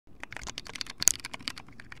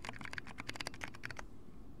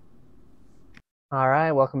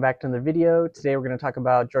Alright, welcome back to another video. Today we're going to talk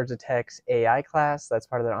about Georgia Tech's AI class. That's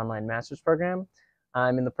part of their online master's program.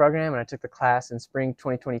 I'm in the program and I took the class in spring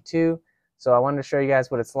 2022. So I wanted to show you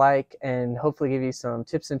guys what it's like and hopefully give you some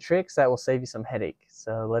tips and tricks that will save you some headache.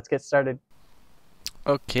 So let's get started.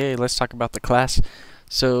 Okay, let's talk about the class.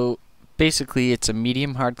 So basically it's a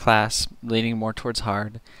medium hard class, leaning more towards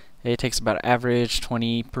hard. It takes about average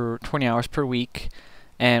 20 hours per week.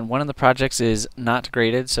 And one of the projects is not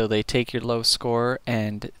graded, so they take your low score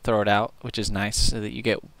and throw it out, which is nice so that you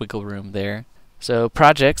get wiggle room there. So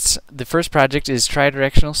projects, the first project is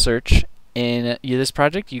Tridirectional Search. In this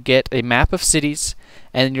project you get a map of cities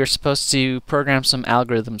and you're supposed to program some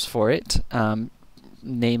algorithms for it.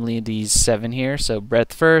 Namely these 7 here. So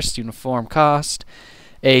breadth first, uniform cost,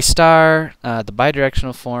 A star, the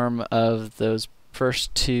bidirectional form of those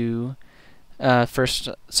first two,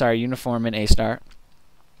 uniform and A star,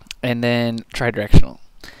 and then tridirectional.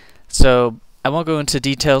 So I won't go into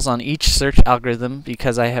details on each search algorithm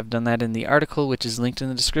because I have done that in the article, which is linked in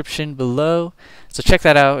the description below. So check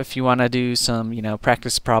that out if you want to do some,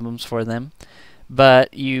 practice problems for them.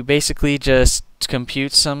 But you basically just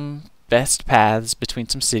compute some best paths between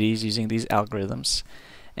some cities using these algorithms.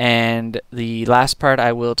 And the last part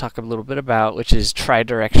I will talk a little bit about, which is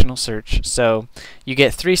tridirectional search. So you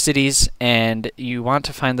get 3 cities and you want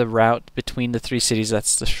to find the route between the 3 cities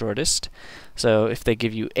that's the shortest. So if they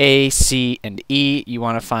give you A, C, and E, you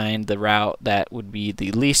want to find the route that would be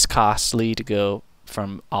the least costly to go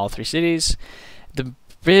from all 3 cities. The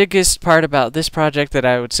biggest part about this project that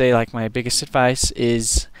I would say, like my biggest advice,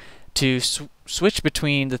 is to switch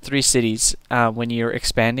between the 3 cities when you're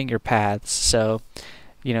expanding your paths. So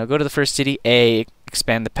go to the first city, A,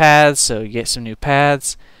 expand the paths, so you get some new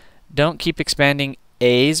paths. Don't keep expanding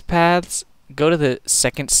A's paths. Go to the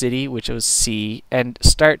second city, which was C, and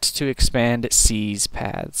start to expand C's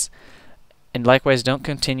paths. And likewise, don't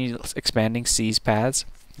continue expanding C's paths.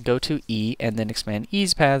 Go to E and then expand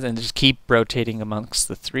E's paths and just keep rotating amongst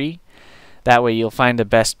the 3. That way you'll find the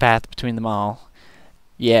best path between them all.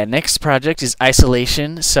 Yeah, next project is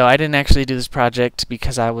isolation. So I didn't actually do this project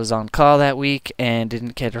because I was on call that week and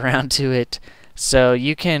didn't get around to it. So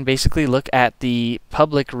you can basically look at the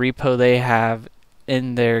public repo they have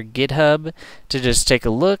in their GitHub to just take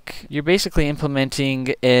a look. You're basically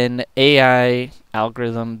implementing an AI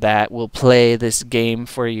algorithm that will play this game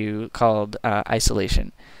for you called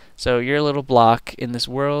isolation. So you're a little block in this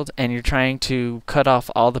world and you're trying to cut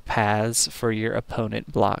off all the paths for your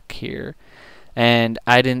opponent block here. And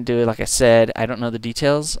I didn't do it, like I said. I don't know the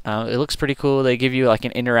details. It looks pretty cool. They give you like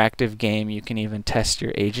an interactive game you can even test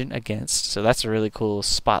your agent against. So that's a really cool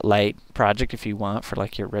spotlight project if you want for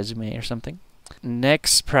like your resume or something.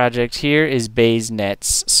 Next project here is Bayes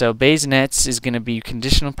nets. So Bayes nets is going to be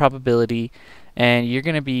conditional probability, and you're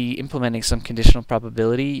going to be implementing some conditional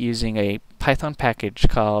probability using a Python package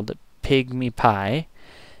called pygmy.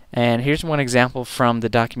 And here's one example from the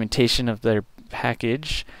documentation of their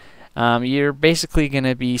package. You're basically going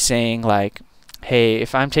to be saying like, hey,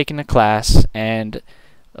 if I'm taking a class and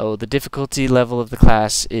the difficulty level of the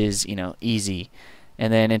class is easy,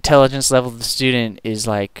 and then intelligence level of the student is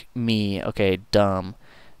like me, okay, dumb.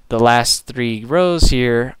 The last 3 rows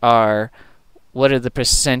here are what are the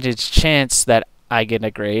percentage chance that I get a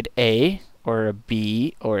grade A or a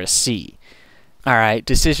B or a C. Alright,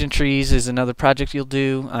 decision trees is another project you'll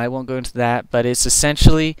do. I won't go into that, but it's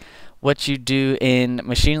essentially what you do in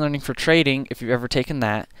machine learning for trading if you've ever taken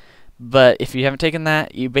that. But if you haven't taken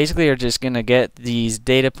that, you basically are just going to get these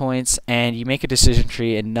data points and you make a decision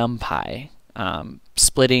tree in NumPy,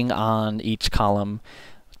 splitting on each column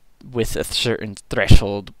with a certain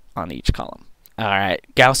threshold on each column. Alright,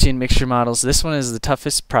 Gaussian mixture models. This one is the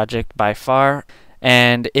toughest project by far,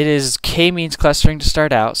 and it is k-means clustering to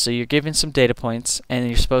start out. So you're given some data points and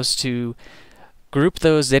you're supposed to group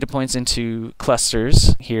those data points into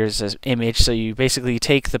clusters. Here's an image. So you basically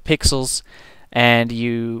take the pixels and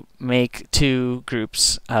you make 2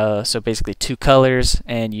 groups. So basically 2 colors,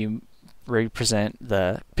 and you represent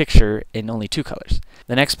the picture in only 2 colors.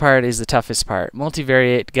 The next part is the toughest part,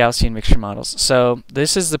 multivariate Gaussian mixture models. So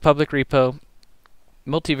this is the public repo.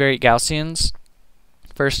 Multivariate Gaussians,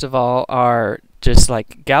 first of all, are just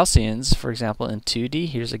like Gaussians. For example, in 2D,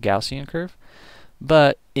 here's a Gaussian curve,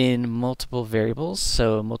 but in multiple variables,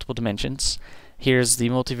 so multiple dimensions. Here's the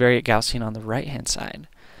multivariate Gaussian on the right hand side.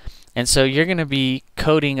 And so you're going to be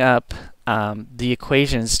coding up the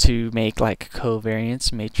equations to make like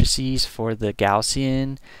covariance matrices for the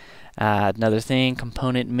Gaussian. Another thing,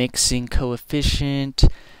 component mixing coefficient.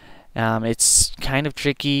 It's kind of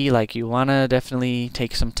tricky. Like, you want to definitely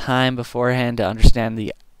take some time beforehand to understand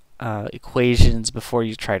the equations before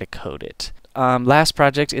you try to code it. last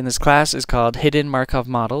project in this class is called Hidden Markov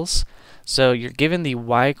Models. So you're given the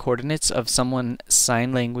y coordinates of someone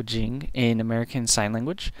sign languaging in American Sign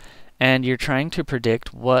Language, and you're trying to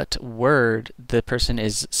predict what word the person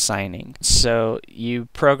is signing. So you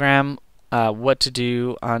program what to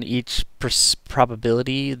do on each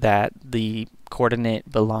probability that the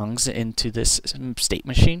coordinate belongs into this state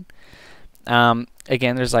machine.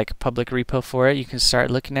 Again, there's like a public repo for it. You can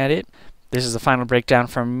start looking at it. This is the final breakdown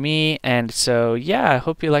from me, and so yeah, I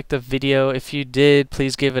hope you liked the video. If you did,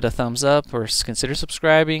 please give it a thumbs up or consider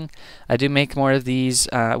subscribing. I do make more of these.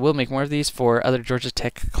 Will make more of these for other Georgia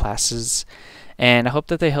Tech classes, and I hope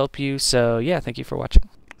that they help you. So yeah, thank you for watching.